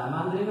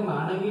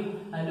 സാമാന്തരികമാണെങ്കിൽ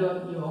അതിന്റെ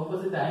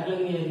ഓപ്പോസിറ്റ് ആംഗിൾ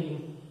എങ്ങനെയായിരിക്കും?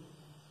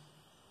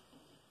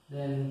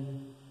 Then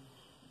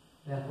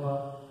therefore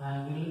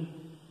angle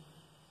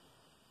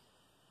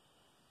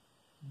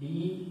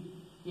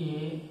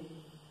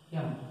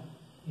DAM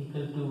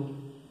equal to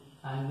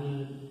angle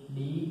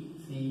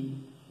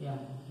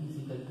DCM is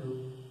equal to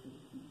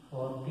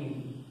 40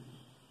 degree.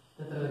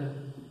 എത്ര വരും?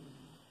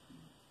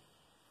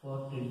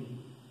 40 degree.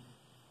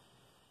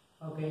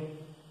 Okay.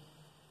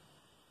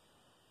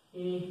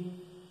 ഇനി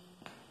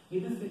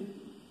ഇത്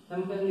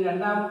നമുക്ക്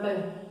രണ്ടാമത്തെ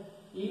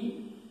ഈ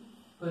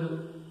ഒരു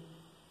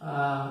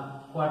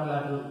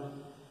ക്വാഡ്രിലാറ്ററൽ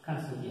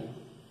കൺസിഡർ ചെയ്യാം.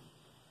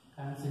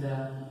 കൺസിഡർ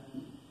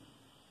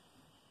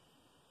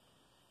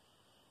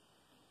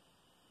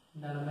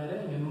എന്താണ് പേര്?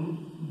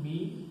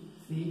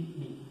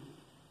 MBCD.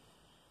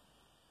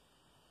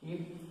 ഈ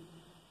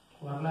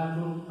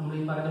ക്വാഡ്രിലാറ്ററൽ നമ്മൾ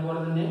ഈ പറഞ്ഞ പോലെ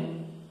തന്നെ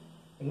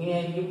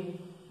എങ്ങനെയായിരിക്കും?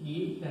 ഈ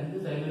രണ്ട്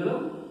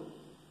സൈഡുകളും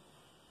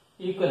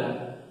ഈക്വൽ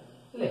ആണ്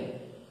അല്ലേ?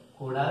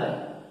 കൂടാതെ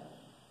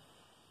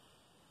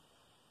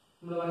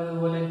നമ്മൾ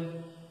പറഞ്ഞതുപോലെ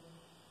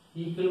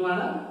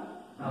ഈക്വലുമാണ്,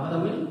 അവ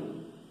തമ്മിൽ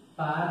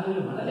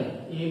പാരലലുമാണ് അല്ലെ?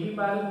 AB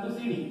parallel to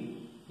CD.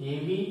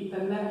 AB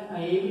തന്നെ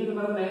AB എന്ന്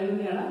പറയുന്ന ലൈൻ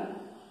തന്നെയാണ്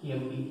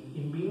MB.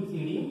 MBയും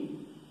CDയും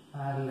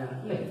പാരലലാണ്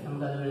അല്ലെ?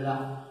 നമുക്ക് അത്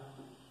എഴുതാം.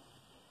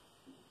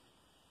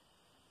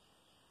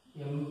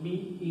 MB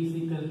is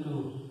equal to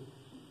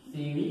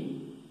CD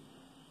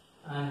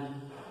and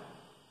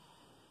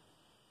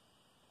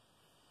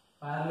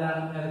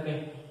പാരലലാണ് ഏതൊക്കെ?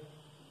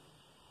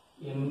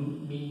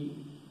 MB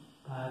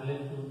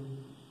parallel to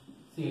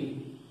CD.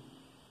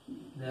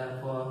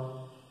 Therefore,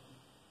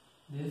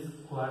 this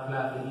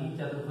quadrilateral, ഈ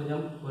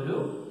ചതുർഭുജം ഒരു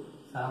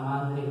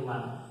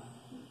സമാന്തരികമാണ്.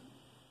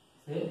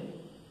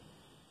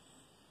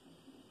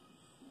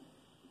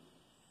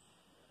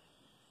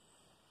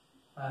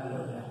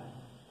 പാരലലോഗ്രാം.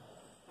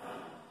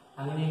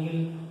 അങ്ങനെയെങ്കിൽ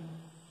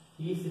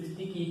ഈ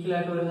 60ക്ക് ഈക്വൽ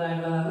ആയിട്ട് വരുന്ന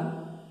ആംഗിളാണ്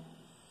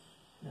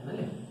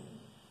അല്ലേ?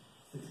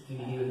 60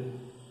 ഡിഗ്രി വരും.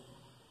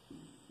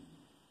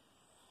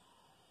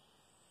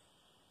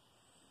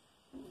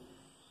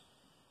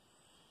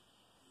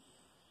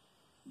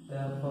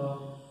 Therefore,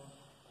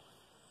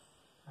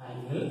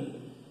 angle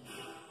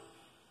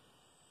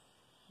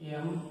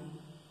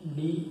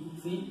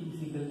MDC is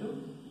equal to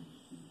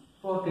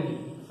 40 degree.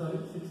 Sorry,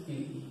 60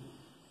 degree.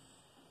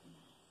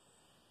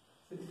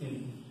 60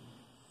 degree.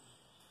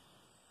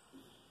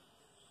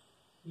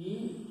 ഈ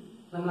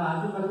നമ്മൾ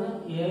ആദ്യം പറഞ്ഞ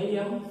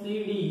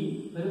AMCD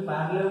ഒരു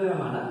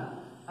പാരലലോഗ്രാമാണ്.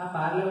 ആ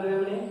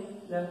പാരലലോഗ്രാമിനെ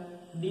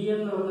D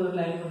എന്ന് പറയുന്ന ഒരു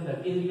ലൈൻ കൊണ്ട്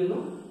കട്ട് ചെയ്തിരിക്കുന്നു.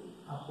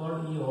 അപ്പോൾ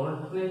ഈ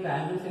ഓൾട്ടർനേറ്റ്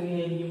ആംഗിൾസ്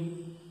എങ്ങനെയായിരിക്കും?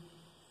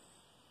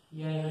 ഈ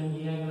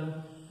ആംഗിളും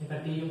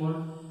കട്ട് ചെയ്യുമ്പോൾ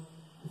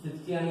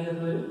 60 ആണെങ്കിൽ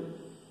അത് വരും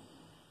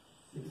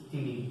 60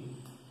 degree.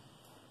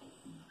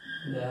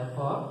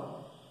 Therefore,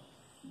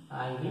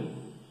 angle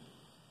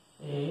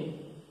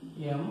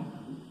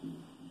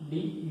AMD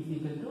is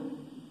equal to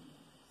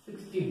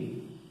 60 degree.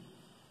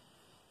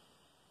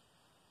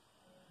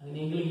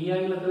 അങ്ങനെയെങ്കിൽ ഈ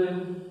ആംഗിൾ എത്ര വരും?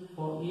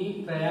 ഈ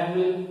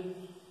triangle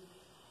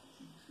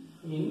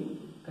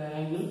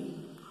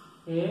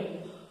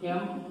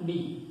AMD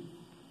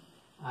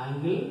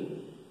angle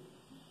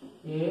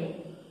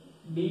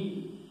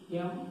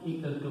ADM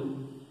equal to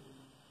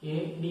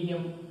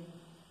ADM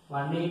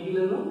 180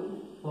 നിന്നും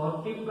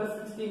 40 plus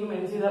 60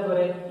 മൈനസ് ചെയ്താൽ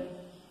പോരെ?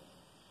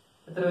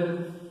 എത്ര വരും?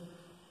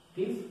 It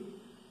is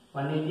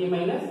 180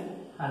 minus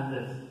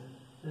 100.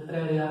 എത്ര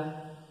വരിക?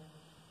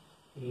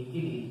 80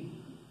 degree.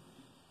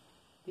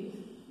 It is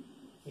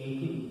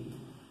 80 degree.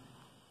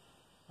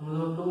 നമ്മൾ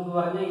തൊട്ട് മുമ്പ്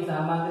പറഞ്ഞ ഈ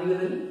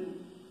സമാന്തരികത്തിൽ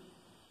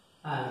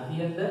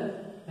ഇതിന്റെ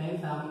ലൈൻ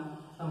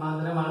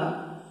സമാന്തരമാണ്.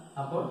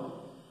 അപ്പോൾ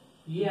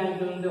ഈ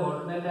ആംഗിളിന്റെ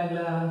ഓൾട്ടർനേറ്റ് ആംഗിൾ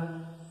ആണ്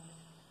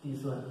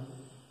this one.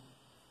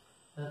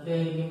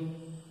 എത്രയായിരിക്കും?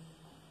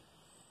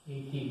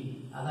 80.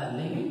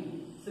 അതല്ലെങ്കിൽ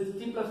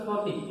 60 plus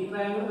 40. ഈ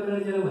ട്രയാംഗിൾ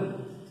പരിഗണിച്ചാൽ മതി.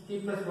 60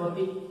 plus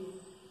 40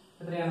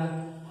 എത്രയാണ്?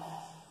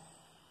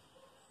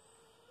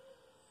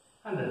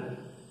 100.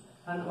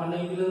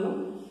 180 നിന്നും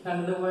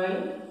 2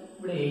 പോയാലും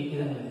ഇവിടെ 80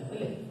 തന്നെയാണ്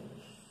അല്ലേ?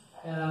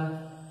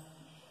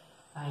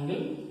 Angle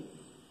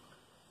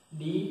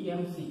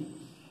DMC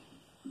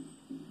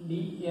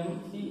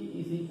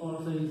is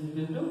also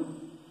equal to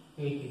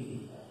 80 degree.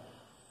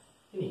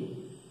 ഇനി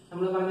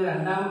നമ്മൾ പറഞ്ഞ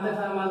രണ്ടാമത്തെ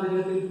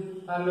സമാന്തരികത്തിൽ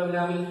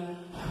പാരലലോഗ്രാമിൽ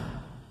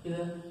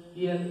ഇത്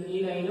ഈ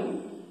ലൈനും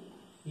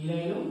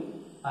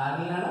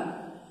പാരലലാണ്.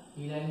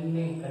 ഈ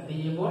ലൈനിനെ കട്ട്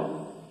ചെയ്യുമ്പോൾ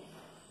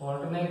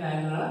ഓൾട്ടർനേറ്റ്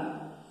ആംഗിളാണ്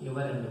ഇവ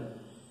രണ്ടും.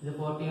 ഇത്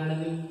 40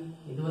 ആണെങ്കിൽ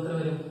ഇത് എത്ര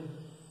വരും?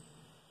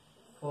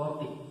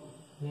 40.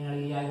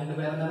 ഇങ്ങനെയാണെങ്കിൽ ഈ ആംഗിളിന്റെ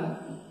പേരെന്താണ്?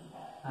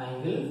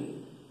 Angle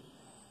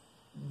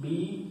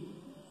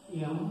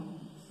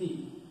BMC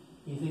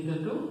is equal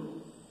to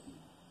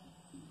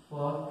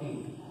 40.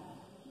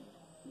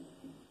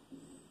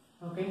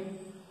 Okay,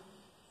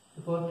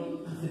 40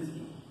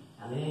 60.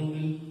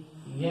 അങ്ങനെയെങ്കിൽ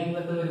ഈ ആംഗിൾ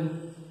എത്ര വരും?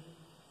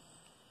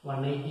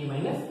 180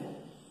 minus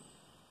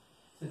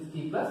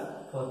 60 plus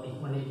 40.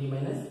 180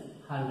 minus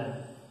 100.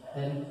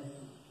 Then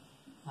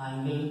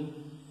angle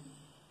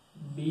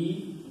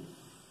BCM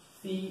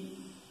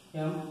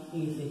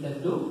is equal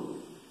to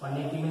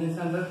 180 minus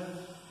 100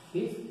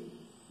 is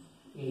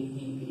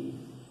 80 degree.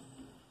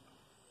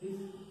 Is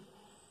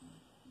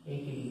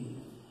 80 degree.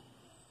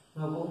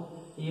 നോക്കൂ,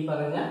 ഈ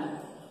പറഞ്ഞ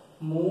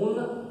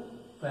 3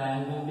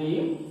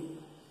 ട്രയാംഗിളിന്റെയും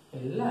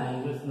എല്ലാ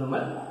ആംഗിൾസും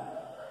നമ്മൾ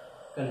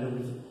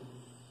കണ്ടുപിടിച്ചു.